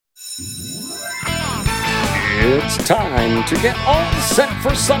It's time to get all set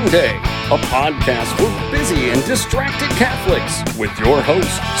for Sunday, a podcast for busy and distracted Catholics with your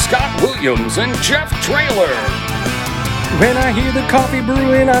hosts, Scott Williams and Jeff Traylor. When I hear the coffee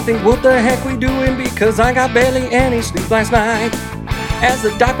brewing, I think, what the heck we doing? Because I got barely any sleep last night. As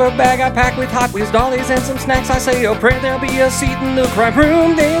the diaper bag I pack with Hot Wheels dollies and some snacks, I say a prayer there'll be a seat in the crime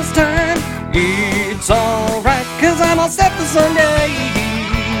room this time. It's alright, cause I'm all set for Sunday.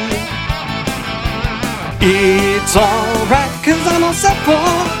 It's alright, cause I'm all set for.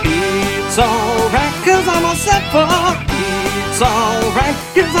 It's alright, cause I'm all set for. It's alright,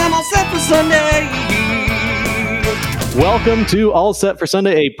 cause I'm all set for Sunday. Welcome to All Set for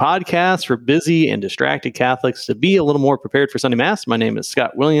Sunday, a podcast for busy and distracted Catholics to be a little more prepared for Sunday Mass. My name is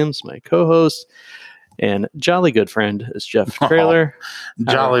Scott Williams, my co-host, and jolly good friend is Jeff Traylor.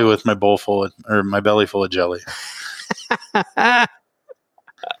 Jolly with my bowl full of, or my belly full of jelly.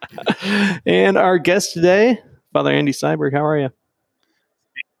 And our guest today, Father Andy Syberg. How are you?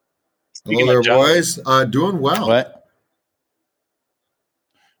 Hello there, boys. Doing well. What?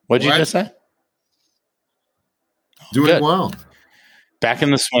 What'd you just say? Doing Good. well. Back in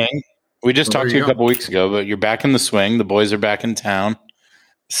the swing. We just talked to you a couple weeks ago, but you're back in the swing. The boys are back in town.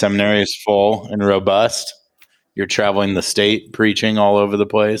 The seminary is full and robust. You're traveling the state, preaching all over the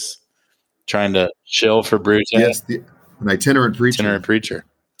place, trying to chill for Bruce. Yes, an itinerant preacher. Itinerant preacher.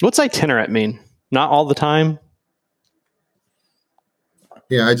 What's itinerant mean? Not all the time?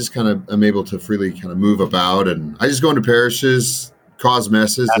 Yeah, I just kind of am able to freely kind of move about, and I just go into parishes, cause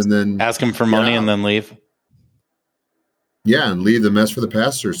messes, and then ask them for money and then leave. Yeah, and leave the mess for the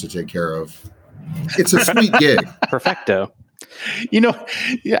pastors to take care of. It's a sweet gig. Perfecto. You know,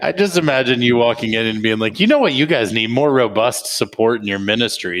 yeah, I just imagine you walking in and being like, you know what you guys need? More robust support in your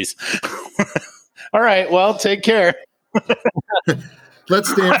ministries. All right, well, take care. Let's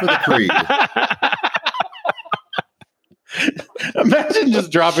stand for the creed. Imagine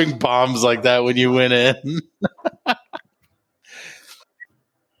just dropping bombs like that when you went in.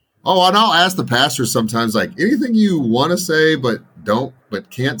 Oh, and I'll ask the pastor sometimes, like, anything you want to say but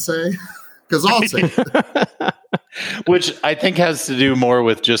can't say? Because I'll say it. Which I think has to do more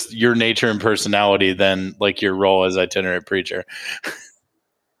with just your nature and personality than like your role as itinerant preacher.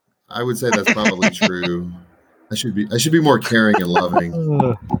 I would say that's probably true. I should be more caring and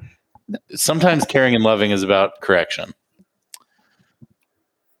loving. Sometimes caring and loving is about correction.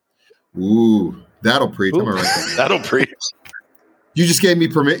 Ooh, that'll preach. I'm gonna write that down. That'll preach. You just gave me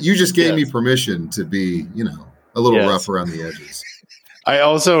me permission to be, a little rough around the edges. I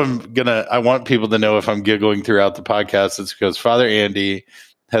also I want people to know if I'm giggling throughout the podcast, it's because Father Andy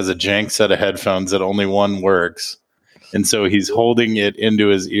has a jank set of headphones that only one works. And so he's holding it into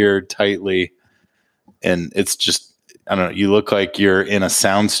his ear tightly. And it's just, I don't know, you look like you're in a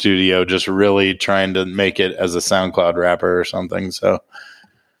sound studio just really trying to make it as a SoundCloud rapper or something. So,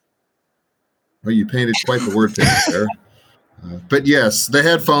 well, you painted quite the word picture there. But yes, the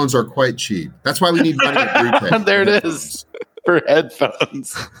headphones are quite cheap. That's why we need money at Brewtech. There it is for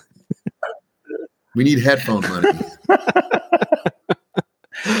headphones. We need headphone money.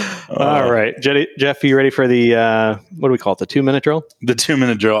 All right. Jeff, are you ready for the, what do we call it? The 2-minute drill? The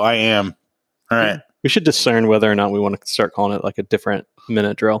 2-minute drill. I am. All right. We should discern whether or not we want to start calling it like a different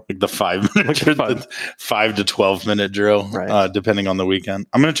minute drill. Like the 5-minute drill, the 5 to 12-minute drill, right. Depending on the weekend.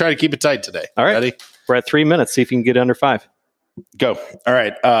 I'm going to try to keep it tight today. All right. Ready? We're at 3 minutes. See if you can get under 5. Go. All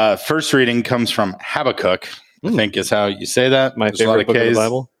right. First reading comes from Habakkuk, I think is how you say that. My favorite book of the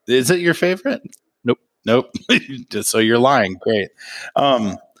Bible. Is it your favorite? Nope. So you're lying. Great.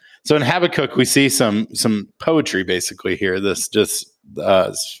 So in Habakkuk, we see some poetry basically here. This just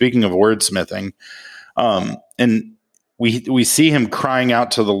speaking of wordsmithing, and we see him crying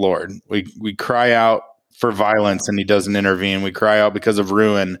out to the Lord. We cry out for violence, and he doesn't intervene. We cry out because of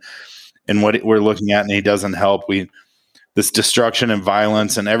ruin and what we're looking at, and he doesn't help. This destruction and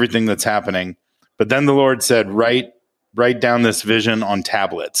violence and everything that's happening. But then the Lord said, write down this vision on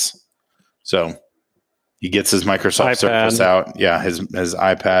tablets. So he gets his Microsoft Surface out. Yeah, his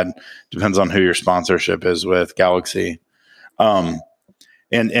iPad. Depends on who your sponsorship is with, Galaxy. And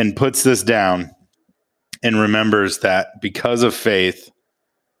puts this down and remembers that because of faith,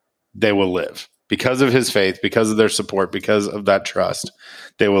 they will live. Because of his faith, because of their support, because of that trust,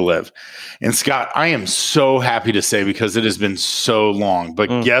 they will live. And Scott, I am so happy to say, because it has been so long, but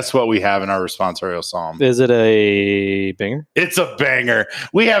guess what we have in our responsorial psalm? Is it a banger? It's a banger.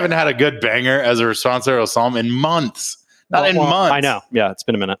 We haven't had a good banger as a responsorial psalm in months. Months. I know. Yeah, it's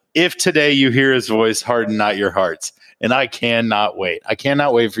been a minute. If today you hear his voice, harden not your hearts. And I cannot wait. I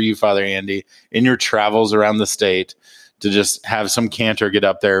cannot wait for you, Father Andy, in your travels around the state to just have some cantor get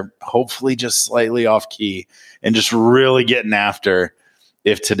up there, hopefully just slightly off key, and just really getting after.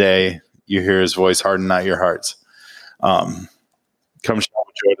 If today you hear his voice, harden not your hearts. Come shout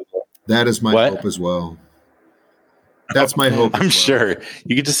with joy to the Lord. That is my What? hope as well. That's my hope. I'm sure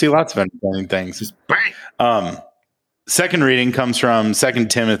you get to see lots of entertaining things. Just bang. Second reading comes from 2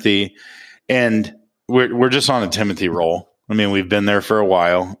 Timothy, and we're just on a Timothy roll. I mean, we've been there for a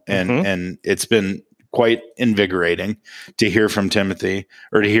while, and it's been quite invigorating to hear from Timothy,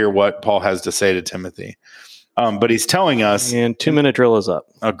 or to hear what Paul has to say to Timothy. But he's telling us, And 2-minute drill is up.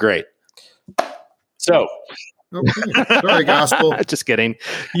 oh, great. So, Okay. Sorry, gospel. Just kidding.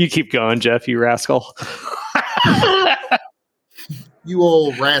 You keep going, Jeff, you rascal. You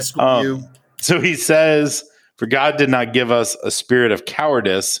old rascal, you. So he says, for God did not give us a spirit of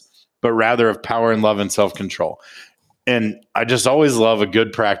cowardice, but rather of power and love and self-control. And I just always love a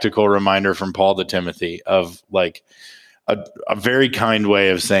good practical reminder from Paul to Timothy of like a very kind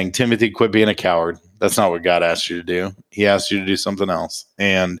way of saying, Timothy, quit being a coward. That's not what God asked you to do. He asked you to do something else.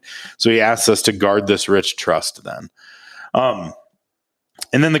 And so he asks us to guard this rich trust then. And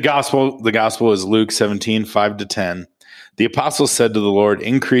then the gospel is Luke 17, 5-10. The apostles said to the Lord,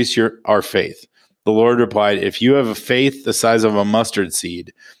 increase our faith. The Lord replied, if you have a faith the size of a mustard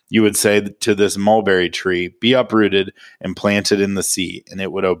seed, you would say to this mulberry tree, be uprooted and planted in the sea, and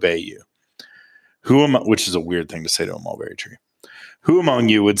it would obey you. Which is a weird thing to say to a mulberry tree. Who among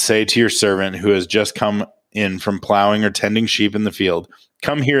you would say to your servant who has just come in from plowing or tending sheep in the field,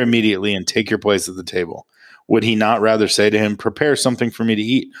 come here immediately and take your place at the table? Would he not rather say to him, prepare something for me to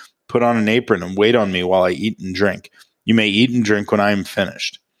eat, put on an apron and wait on me while I eat and drink? You may eat and drink when I am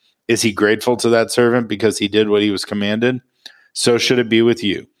finished. Is he grateful to that servant because he did what he was commanded? So should it be with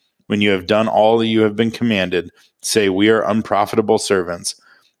you. When you have done all that you have been commanded, say, we are unprofitable servants.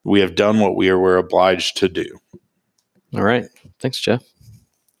 We have done what we were obliged to do. All right. Thanks, Jeff.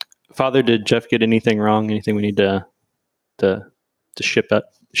 Father, did Jeff get anything wrong? Anything we need to shape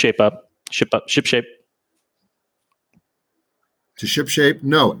shape? To ship shape?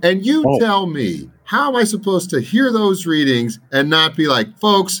 No. And you tell me, how am I supposed to hear those readings and not be like,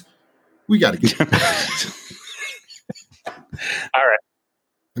 folks, we got to get All right.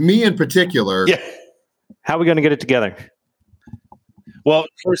 Me in particular. Yeah. How are we going to get it together? Well,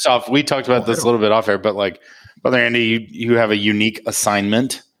 first off, we talked about this a little bit off air, but like, Brother Andy, you have a unique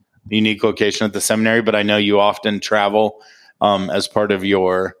assignment, unique location at the seminary, but I know you often travel as part of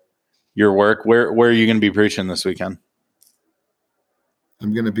your work. Where are you going to be preaching this weekend?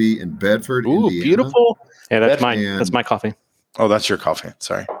 I'm going to be in Bedford, Ooh, Indiana. beautiful. Yeah, that's And- mine. That's my coffee. Oh, that's your coffee.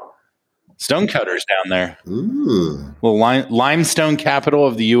 Sorry. Stonecutters down there. Ooh. Little limestone capital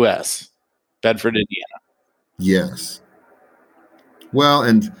of the U.S., Bedford, Indiana. Yes. Well,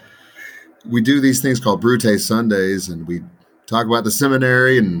 and we do these things called Brute Sundays, and we talk about the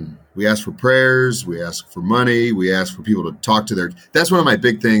seminary, and we ask for prayers, we ask for money, we ask for people to talk to their. That's one of my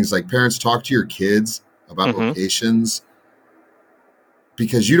big things. Like, parents, talk to your kids about vocations,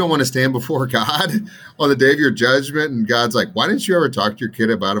 because you don't want to stand before God on the day of your judgment, and God's like, why didn't you ever talk to your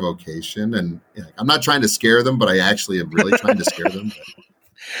kid about a vocation? And I'm not trying to scare them, but I actually am really trying to scare them.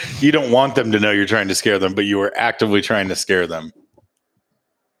 You don't want them to know you're trying to scare them, but you are actively trying to scare them.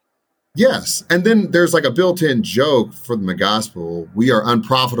 Yes. And then there's like a built-in joke from the gospel. We are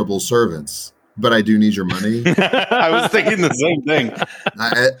unprofitable servants, but I do need your money. I was thinking the same thing.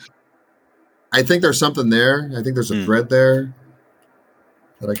 I think there's something there. I think there's a thread there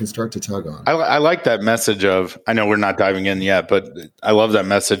that I can start to tug on. I like that message of, I know we're not diving in yet, but I love that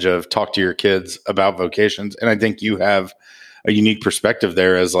message of talk to your kids about vocations. And I think you have a unique perspective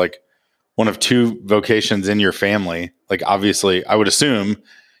there as like one of two vocations in your family. Like, obviously, I would assume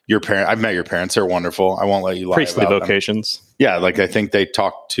your parent. I've met your parents; they're wonderful. I won't let you lie Priestly about vocations. them. Yeah, like I think they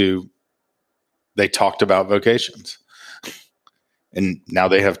talked about vocations, and now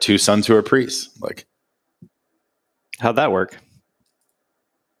they have two sons who are priests. Like, How'd that work?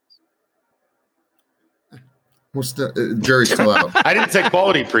 What's the jury's still out? I didn't say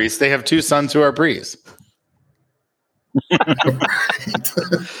quality priests; they have two sons who are priests.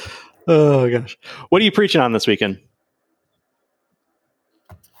 Oh gosh, what are you preaching on this weekend?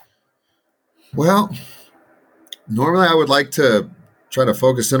 Well, normally I would like to try to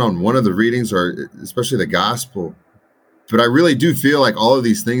focus in on one of the readings, or especially the gospel. But I really do feel like all of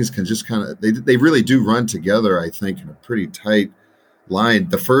these things can just kind of, they really do run together, I think, in a pretty tight line.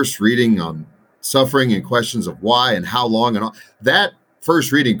 The first reading on suffering and questions of why and how long and all, that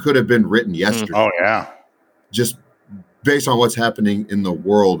first reading could have been written yesterday. Oh, yeah. Just based on what's happening in the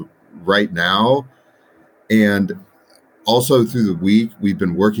world right now. And also through the week, we've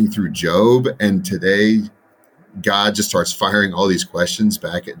been working through Job, and today God just starts firing all these questions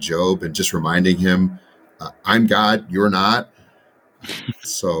back at Job and just reminding him, I'm God, you're not.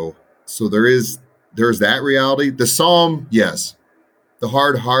 So there's that reality. The Psalm, yes. The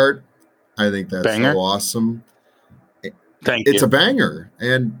hard heart, I think that's Banger. so awesome. Thank you. It's a banger.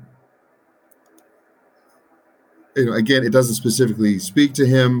 And again, it doesn't specifically speak to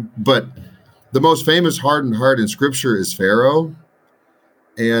him, but the most famous hardened heart in Scripture is Pharaoh.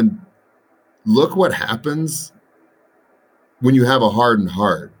 And look what happens when you have a hardened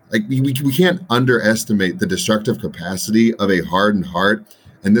heart. Like we can't underestimate the destructive capacity of a hardened heart.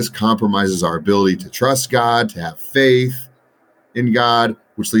 And this compromises our ability to trust God, to have faith in God,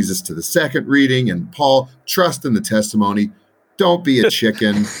 which leads us to the second reading. And Paul, trust in the testimony. Don't be a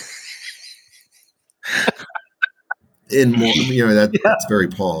chicken. That's very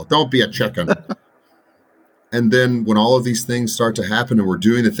Paul. Don't be a chicken. And then when all of these things start to happen and we're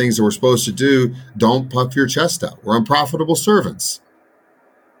doing the things that we're supposed to do, don't puff your chest out. We're unprofitable servants.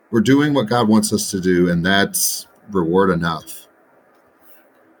 We're doing what God wants us to do, and that's reward enough.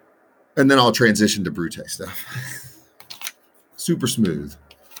 And then I'll transition to Brute stuff. Super smooth.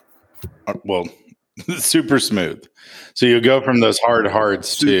 Well, super smooth. So you go from those hard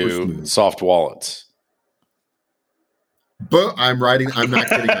hearts to Smooth. soft wallets. But I'm not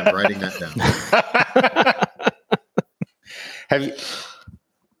kidding. I'm writing that down.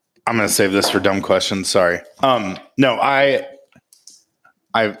 I'm going to save this for dumb questions. Sorry. No, I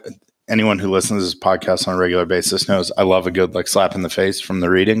anyone who listens to this podcast on a regular basis knows I love a good slap in the face from the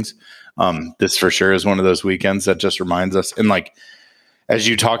readings. This for sure is one of those weekends that just reminds us. And as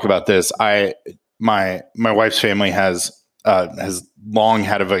you talk about this, my wife's family has long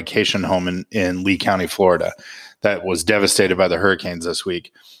had a vacation home in Lee County, Florida, that was devastated by the hurricanes this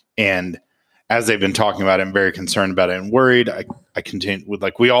week. And as they've been talking about it, I'm very concerned about it and worried. I continue with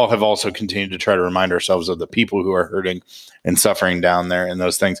we all have also continued to try to remind ourselves of the people who are hurting and suffering down there and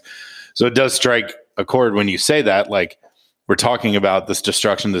those things. So it does strike a chord when you say that, we're talking about this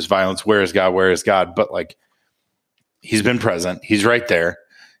destruction, this violence. Where is God? Where is God? But he's been present. He's right there.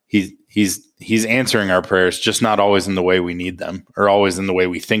 He's answering our prayers, just not always in the way we need them or always in the way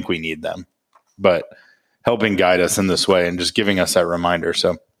we think we need them, but helping guide us in this way and just giving us that reminder.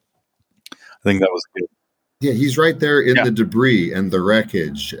 So I think that was good. Yeah, he's right there in the debris and the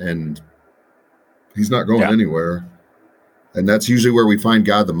wreckage, and he's not going anywhere. And that's usually where we find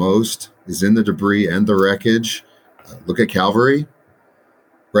God the most, is in the debris and the wreckage. Look at Calvary.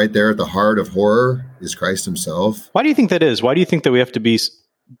 Right there at the heart of horror is Christ himself. Why do you think that is? Why do you think that we have to be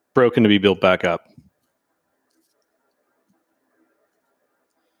broken to be built back up?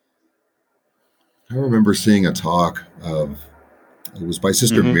 I remember seeing a talk it was by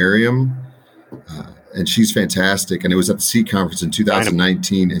Sister Miriam, and she's fantastic. And it was at the Seat Conference in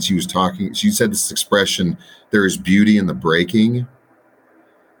 2019, and she said this expression, there is beauty in the breaking.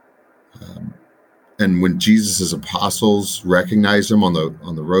 And when Jesus' apostles recognized him on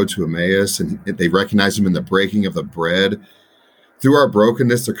the road to Emmaus, and they recognized him in the breaking of the bread, through our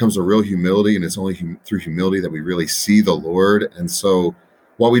brokenness, there comes a real humility, and it's only through humility that we really see the Lord. And so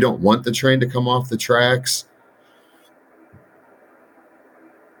while we don't want the train to come off the tracks,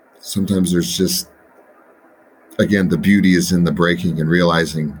 sometimes there's just, again, the beauty is in the breaking and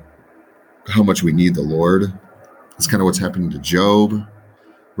realizing how much we need the Lord. It's kind of what's happening to Job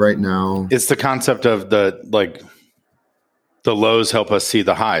right now. It's the concept of the lows help us see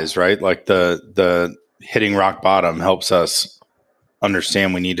the highs, right? The hitting rock bottom helps us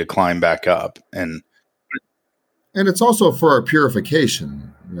understand we need to climb back up. And it's also for our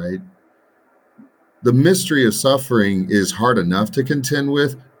purification, right? The mystery of suffering is hard enough to contend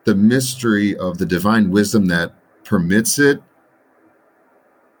with. The mystery of the divine wisdom that permits it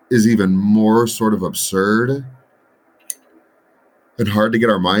is even more sort of absurd and hard to get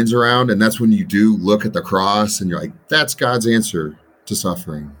our minds around. And that's when you do look at the cross and you're like, that's God's answer to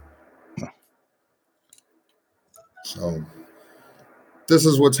suffering. So this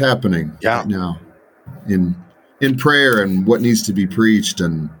is what's happening right now in prayer and what needs to be preached.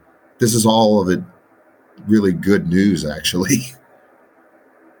 And this is all of it really good news, actually.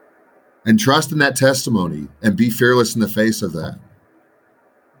 And trust in that testimony and be fearless in the face of that.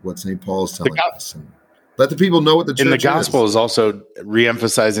 What St. Paul is telling us. And let the people know what the church is. And the gospel is also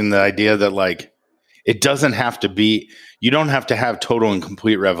reemphasizing the idea that it doesn't have to be, you don't have to have total and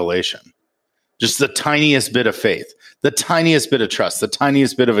complete revelation. Just the tiniest bit of faith, the tiniest bit of trust, the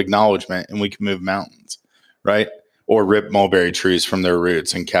tiniest bit of acknowledgement, and we can move mountains, right? Or rip mulberry trees from their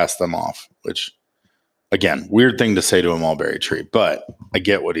roots and cast them off, which, again, weird thing to say to a mulberry tree, but I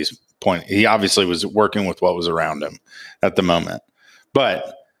get what he's pointing. He obviously was working with what was around him at the moment.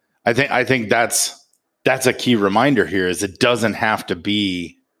 But I think that's that's a key reminder here is it doesn't have to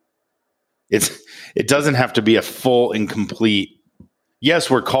be a full and complete. Yes,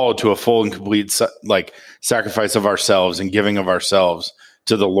 we're called to a full and complete like sacrifice of ourselves and giving of ourselves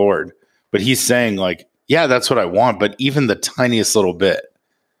to the Lord. But he's saying like, yeah, that's what I want. But even the tiniest little bit,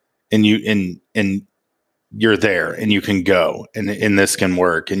 and you're there and you can go and this can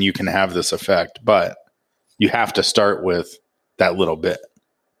work and you can have this effect. But you have to start with that little bit.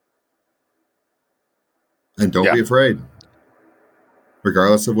 And don't be afraid.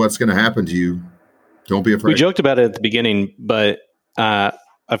 Regardless of what's going to happen to you, don't be afraid. We joked about it at the beginning, but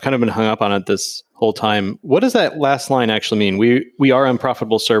I've kind of been hung up on it this whole time. What does that last line actually mean? We are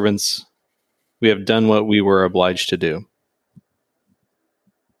unprofitable servants. We have done what we were obliged to do.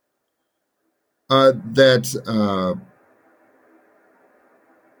 That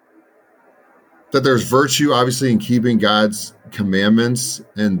there's virtue, obviously, in keeping God's commandments,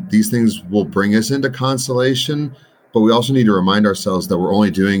 and these things will bring us into consolation. But we also need to remind ourselves that we're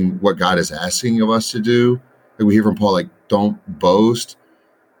only doing what God is asking of us to do. Like we hear from Paul, like, don't boast.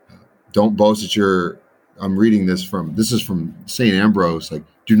 Don't boast at I'm reading this is from St. Ambrose, like,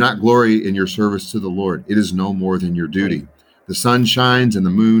 do not glory in your service to the Lord. It is no more than your duty. The sun shines and the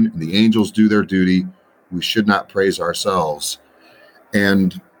moon and the angels do their duty. We should not praise ourselves.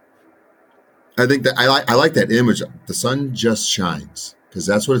 And I think that I like that image. The sun just shines because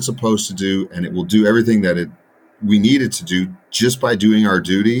that's what it's supposed to do. And it will do everything that we need it to do just by doing our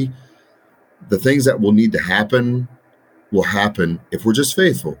duty. The things that will need to happen will happen if we're just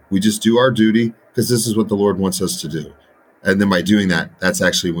faithful. We just do our duty because this is what the Lord wants us to do. And then by doing that, that's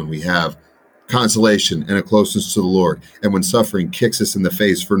actually when we have consolation and a closeness to the Lord. And when suffering kicks us in the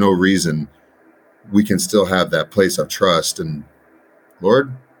face for no reason, we can still have that place of trust. And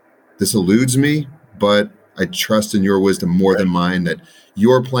Lord, this eludes me, but I trust in your wisdom more than mine, that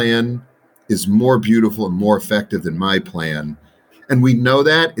your plan is more beautiful and more effective than my plan. And we know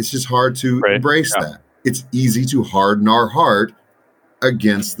that. It's just hard to embrace that. It's easy to harden our heart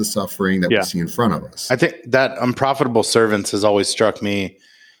against the suffering that we see in front of us. I think that unprofitable servants has always struck me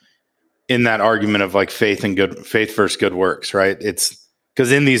in that argument of like faith versus good works, right? It's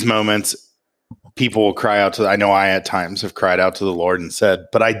because in these moments, people will cry out I know I at times have cried out to the Lord and said,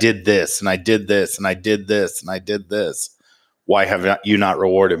 but I did this and I did this and I did this and I did this. Why have you not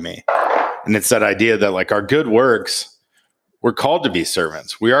rewarded me? And it's that idea that like our good works, we're called to be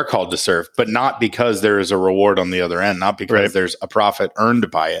servants. We are called to serve, but not because there is a reward on the other end, not because there's a profit earned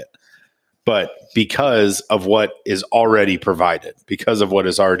by it, but because of what is already provided, because of what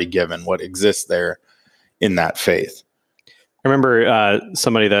is already given, what exists there in that faith. I remember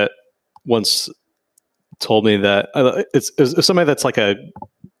somebody that once told me that it's somebody that's like a,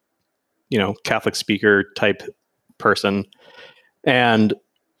 Catholic speaker type person. And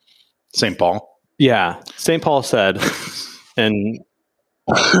St. Paul. Yeah. St. Paul said, and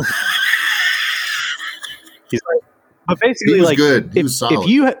he's like, but basically, he was like, good. He was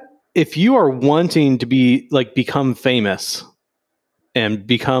solid. If you are wanting to be like become famous and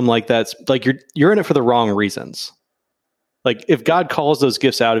become like that's like you're in it for the wrong reasons. Like if God calls those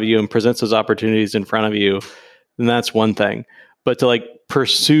gifts out of you and presents those opportunities in front of you, then that's one thing. But to like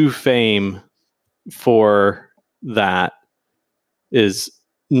pursue fame for that is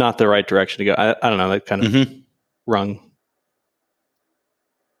not the right direction to go. I don't know, that kind of wrong.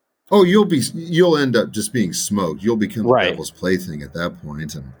 Oh, you'll end up just being smoked. You'll become the devil's plaything at that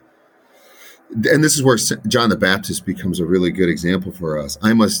point. And this is where John the Baptist becomes a really good example for us.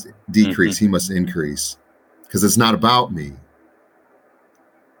 I must decrease, he must increase, because it's not about me.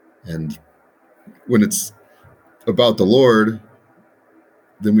 And when it's about the Lord,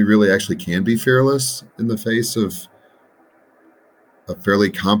 then we really actually can be fearless in the face of a fairly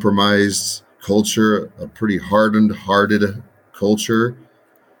compromised culture, a pretty hardened-hearted culture.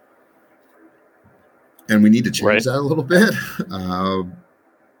 And we need to change that a little bit.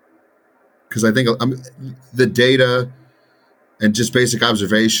 Because I think the data and just basic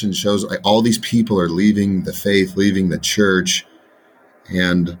observation shows like all these people are leaving the faith, leaving the church,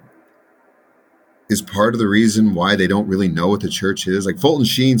 and is part of the reason why they don't really know what the church is. Like Fulton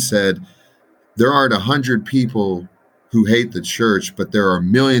Sheen said, there aren't 100 people who hate the church, but there are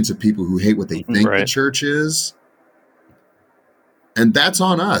millions of people who hate what they think the church is. And that's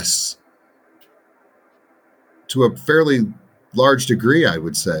on us to a fairly large degree, I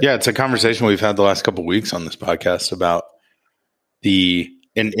would say. Yeah, it's a conversation we've had the last couple of weeks on this podcast about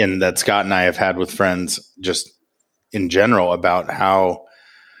and that Scott and I have had with friends just in general about how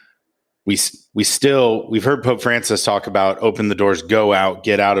we've heard Pope Francis talk about open the doors, go out,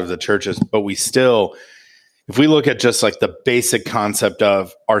 get out of the churches, but if if we look at just like the basic concept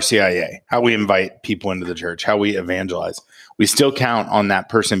of RCIA, how we invite people into the church, how we evangelize, we still count on that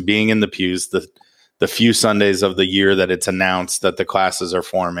person being in the pews the few Sundays of the year that it's announced that the classes are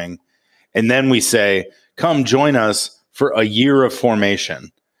forming. And then we say, come join us for a year of formation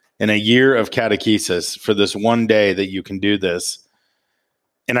and a year of catechesis for this one day that you can do this.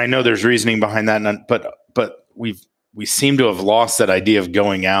 And I know there's reasoning behind that, but we seem to have lost that idea of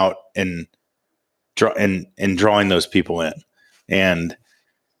going out and drawing those people in and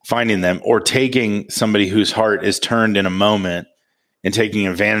finding them, or taking somebody whose heart is turned in a moment and taking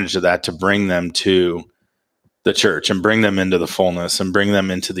advantage of that to bring them to the church and bring them into the fullness and bring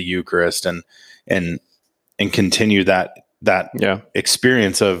them into the Eucharist and continue that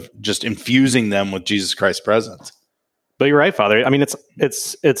experience of just infusing them with Jesus Christ's presence. But you're right, Father. I mean,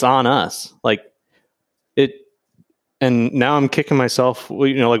 it's on us. Like it, and now I'm kicking myself.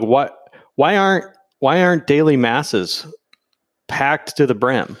 Like why aren't daily masses packed to the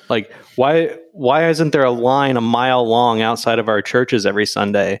brim? Like why isn't there a line a mile long outside of our churches every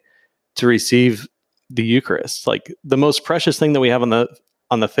Sunday to receive the Eucharist? Like the most precious thing that we have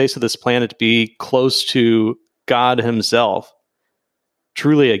on the face of this planet, to be close to God Himself,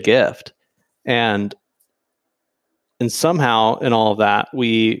 truly a gift. And somehow in all of that,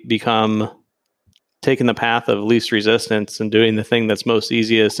 we become taking the path of least resistance and doing the thing that's most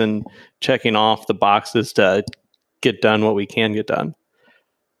easiest and checking off the boxes to get done what we can get done.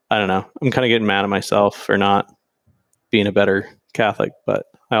 I don't know. I'm kind of getting mad at myself for not being a better Catholic, but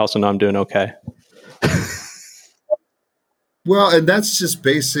I also know I'm doing okay. Well, and that's just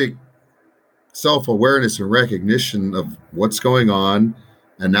basic self-awareness and recognition of what's going on.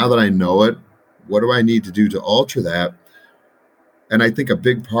 And now that I know it, what do I need to do to alter that? And I think a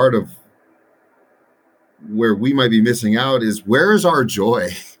big part of where we might be missing out is, where is our joy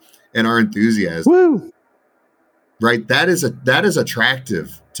and our enthusiasm? Woo! Right? That is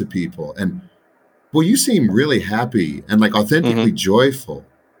attractive to people. And well, you seem really happy and like authentically joyful.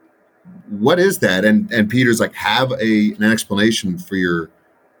 What is that? And Peter's like, have an explanation for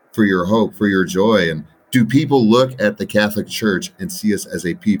your hope, for your joy. And do people look at the Catholic Church and see us as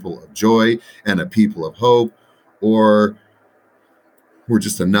a people of joy and a people of hope, or we're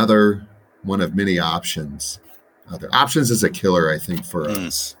just another one of many options? Options is a killer, I think, for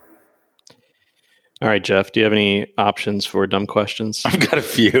us. All right, Jeff, do you have any options for dumb questions? I've got a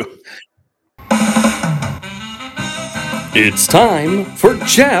few. It's time for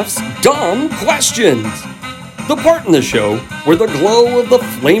Jeff's Dumb Questions, the part in the show where the glow of the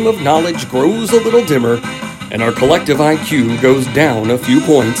flame of knowledge grows a little dimmer and our collective IQ goes down a few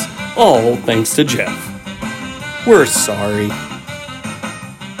points, all thanks to Jeff. We're sorry.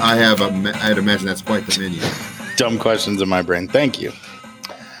 I'd imagine that's quite the menu. Dumb questions in my brain. Thank you.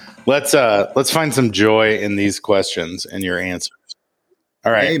 Let's find some joy in these questions and your answers.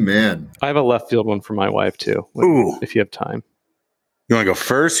 All right. Amen. I have a left field one for my wife too. Ooh. If you have time. You want to go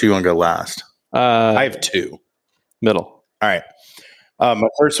first or you want to go last? I have two. Middle. All right. My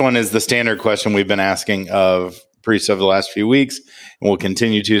first one is the standard question we've been asking of priests over the last few weeks, and we'll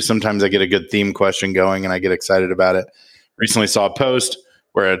continue to. Sometimes I get a good theme question going and I get excited about it. Recently saw a post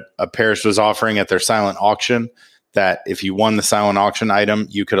where a parish was offering at their silent auction that if you won the silent auction item,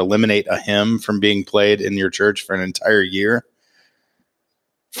 you could eliminate a hymn from being played in your church for an entire year.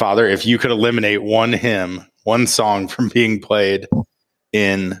 Father, if you could eliminate one hymn, one song from being played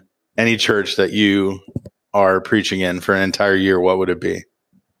in any church that you are preaching in for an entire year, what would it be?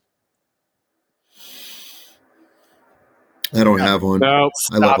 I don't have one. No,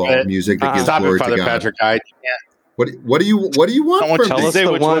 I love all music that gives Stop glory it, Father to God. Patrick. I can't. What do you want from Tell me? us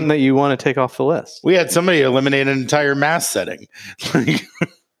the one that you want to take off the list. We had somebody eliminate an entire mass setting.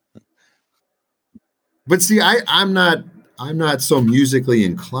 But see, I'm not so musically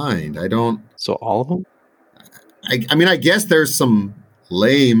inclined. I don't. So all of them? I mean, I guess there's some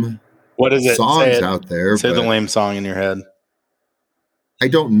lame What is it? songs out there. Say but the lame song in your head. I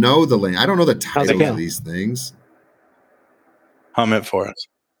don't know the lame. I don't know the titles go? of these things. Hum it for us.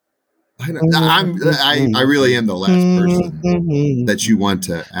 I really am the last person that you want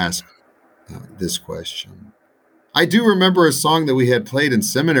to ask this question. I do remember a song that we had played in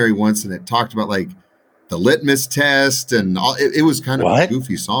seminary once, and it talked about like the litmus test and all. It was kind of a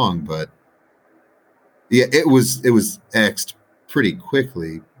goofy song, but yeah, it was X'd pretty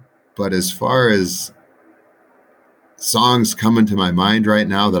quickly. But as far as songs coming to my mind right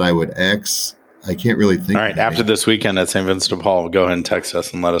now that I would X, I can't really think. All right, after this weekend at St. Vincent de Paul, go ahead and text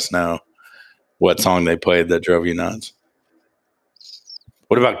us and let us know what song they played that drove you nuts.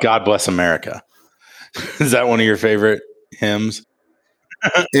 What about God Bless America? Is that one of your favorite hymns?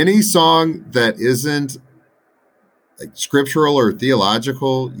 Any song that isn't scriptural or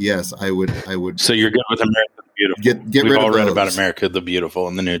theological, yes, I would. So you're good with America the Beautiful. Get We've rid all of read those. about America the Beautiful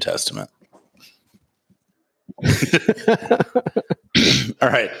in the New Testament. All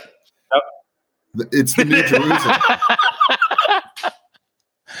right. It's the New Jerusalem.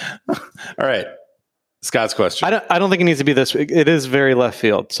 All right. Scott's question. I don't think it needs to be this week. It is very left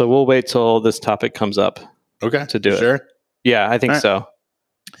field, so we'll wait till this topic comes up Okay. to do it. Sure. Yeah, I think All right. so.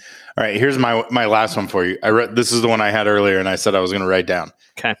 All right. Here's my last one for you. This is the one I had earlier, and I said I was going to write down.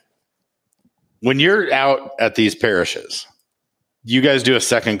 Okay. When you're out at these parishes, you guys do a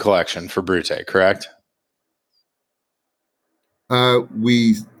second collection for Brute, correct?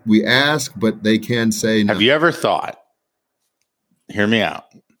 We ask, but they can say no. Have you ever thought, hear me out,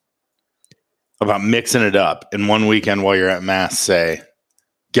 about mixing it up in one weekend while you're at Mass, say,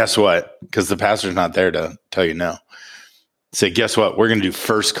 guess what? Because the pastor's not there to tell you no. Say, guess what? We're going to do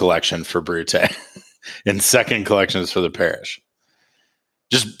first collection for Brute and second collections for the parish.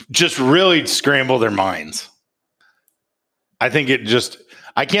 Just really scramble their minds. I think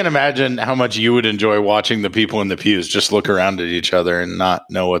I can't imagine how much you would enjoy watching the people in the pews just look around at each other and not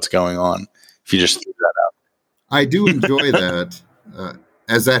know what's going on. If you just threw that out. I do enjoy that.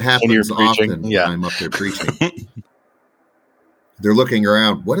 As that happens often, yeah. when I'm up there preaching. They're looking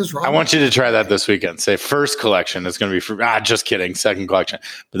around. What is wrong? I want you to try that this weekend. Say first collection is going to be for, just kidding. Second collection.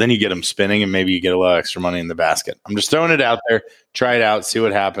 But then you get them spinning and maybe you get a little extra money in the basket. I'm just throwing it out there. Try it out. See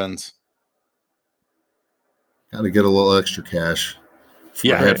what happens. Got to get a little extra cash. For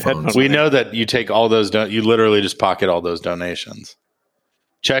Yeah. headphones. We know that you take all those, you literally just pocket all those donations.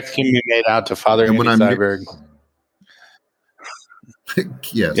 Checks can be made out to Father And Andy when I'm- Seiberg.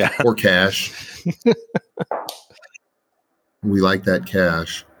 Yes, Yeah. or cash. We like that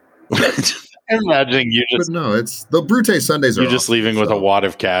cash. I'm imagining you But just no, it's the Brute Sundays are you're just awesome, leaving with so. a wad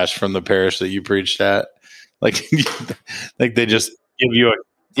of cash from the parish that you preached at. Like they just give you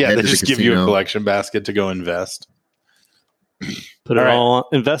Head to they the just give you a casino. collection basket to go invest Put All it right. all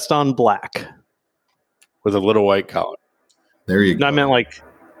invest on black. with a little white collar. There you go. No, I meant like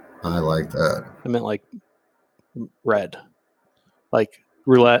red, like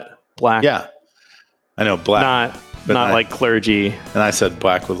roulette black. Yeah. I know black. not but not I- like clergy. And I said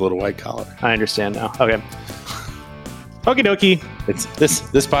black with a little white collar. I understand now. Okay. Okie dokie. It's this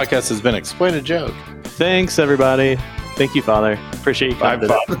podcast has been Explain a Joke. Thanks everybody. Thank you, Father. Appreciate you Bye, coming.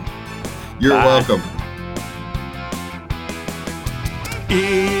 Bob. You're Bye. welcome.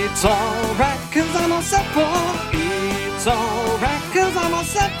 It's alright, cause I'm all set for. It's alright, cause I'm all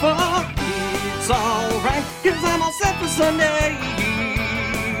set for. It's alright, cause I'm all set for Sunday.